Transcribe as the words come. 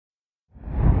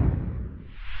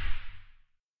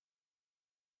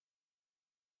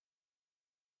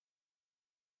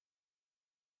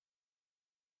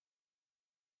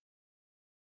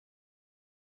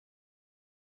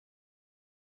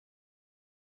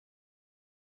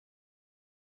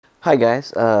Hi guys,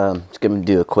 just going to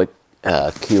do a quick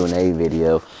Q&A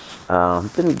video.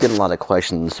 Been getting a lot of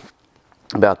questions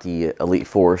about the Elite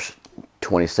Force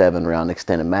 27 round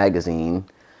extended magazine.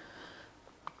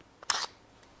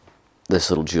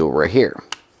 This little jewel right here.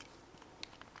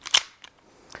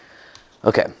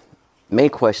 Okay, main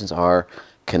questions are,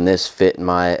 can this fit in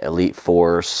my Elite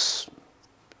Force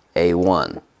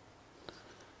A1?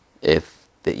 If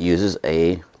it uses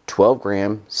a 12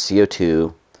 gram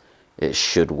CO2, it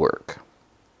should work.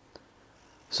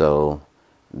 So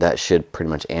that should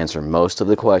pretty much answer most of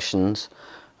the questions.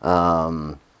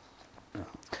 The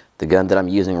gun that I'm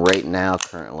using right now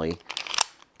currently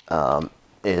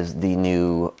is the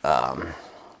new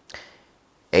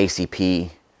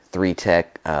ACP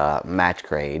 3-Tech match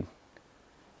grade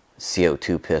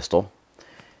CO2 pistol.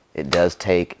 It does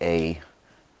take a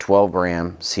 12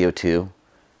 gram CO2,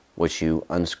 which you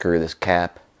unscrew this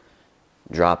cap,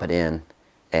 drop it in,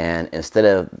 and instead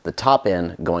of the top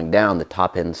end going down, the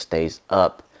top end stays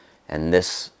up, and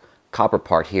this copper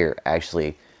part here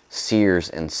actually sears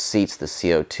and seats the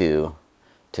CO2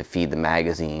 to feed the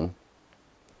magazine.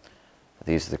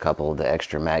 These are a couple of the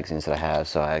extra magazines that I have,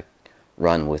 so I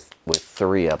run with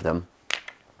 3 of them.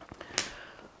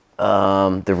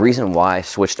 The reason why I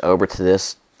switched over to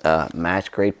this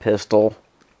match grade pistol,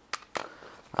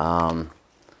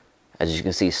 as you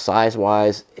can see,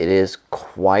 size-wise, it is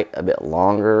quite a bit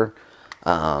longer,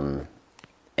 and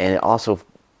it also,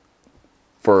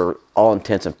 for all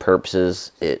intents and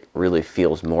purposes, it really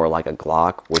feels more like a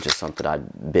Glock, which is something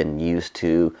I've been used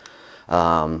to.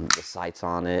 The sights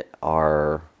on it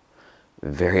are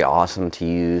very awesome to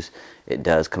use. It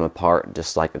does come apart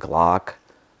just like a Glock.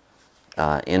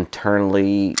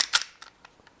 Internally,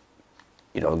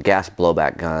 you know, gas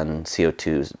blowback gun,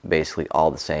 CO2 is basically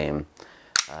all the same.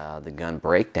 The gun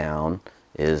breakdown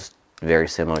is very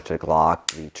similar to the Glock.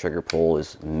 The trigger pull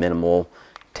is minimal.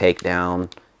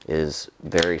 Takedown is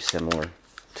very similar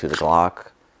to the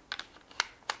Glock.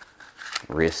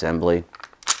 Reassembly,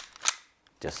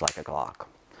 just like a Glock.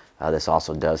 This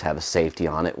also does have a safety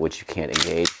on it, which you can't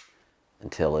engage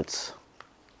until it's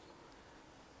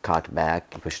cocked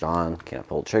back. You push it on, can't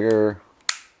pull the trigger.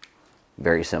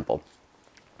 Very simple.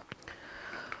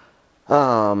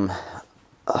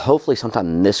 Hopefully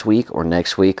sometime this week or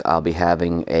next week I'll be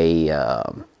having a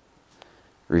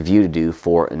review to do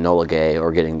for Enola Gay,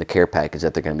 or getting the care package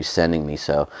that they're going to be sending me.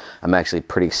 So I'm actually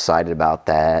pretty excited about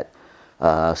that.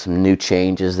 Some new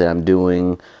changes that I'm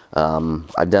doing.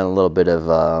 I've done a little bit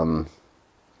of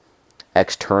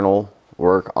external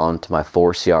work onto my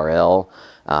 4CRL.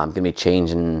 I'm going to be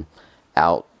changing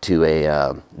out to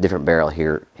a different barrel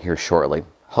here shortly.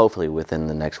 Hopefully within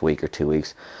the next week or 2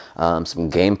 weeks.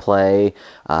 Some gameplay.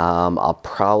 I'll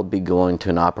probably be going to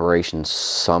an operation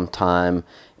sometime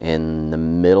in the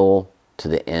middle to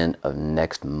the end of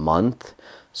next month,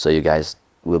 so you guys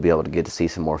will be able to get to see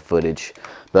some more footage.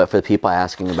 But for the people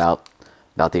asking about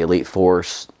the Elite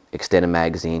Force extended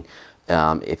magazine,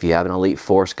 if you have an Elite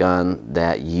Force gun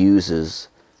that uses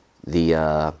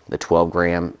the 12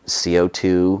 gram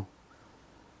CO2,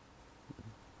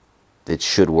 it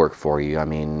should work for you. I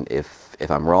mean, if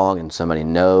I'm wrong and somebody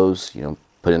knows, you know,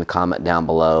 put in a comment down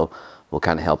below. Will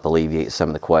kind of help alleviate some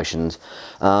of the questions.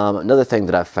 Another thing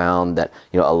that I found, that,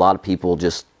 you know, a lot of people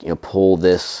just, you know, pull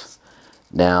this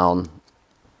down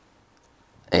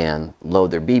and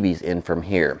load their BBs in from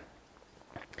here.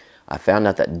 I found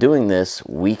out that doing this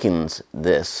weakens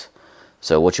this.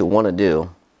 So what you want to do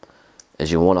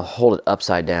is you want to hold it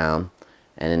upside down,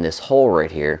 and in this hole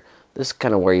right here, this is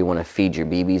kind of where you want to feed your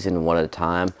BBs in one at a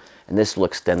time, and this will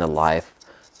extend the life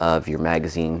of your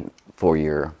magazine for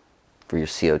your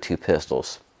CO2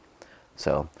 pistols.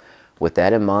 So with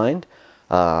that in mind,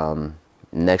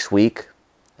 next week,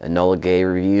 Enola Gay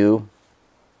review,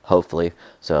 hopefully.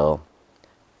 So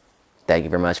thank you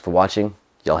very much for watching.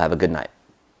 Y'all have a good night.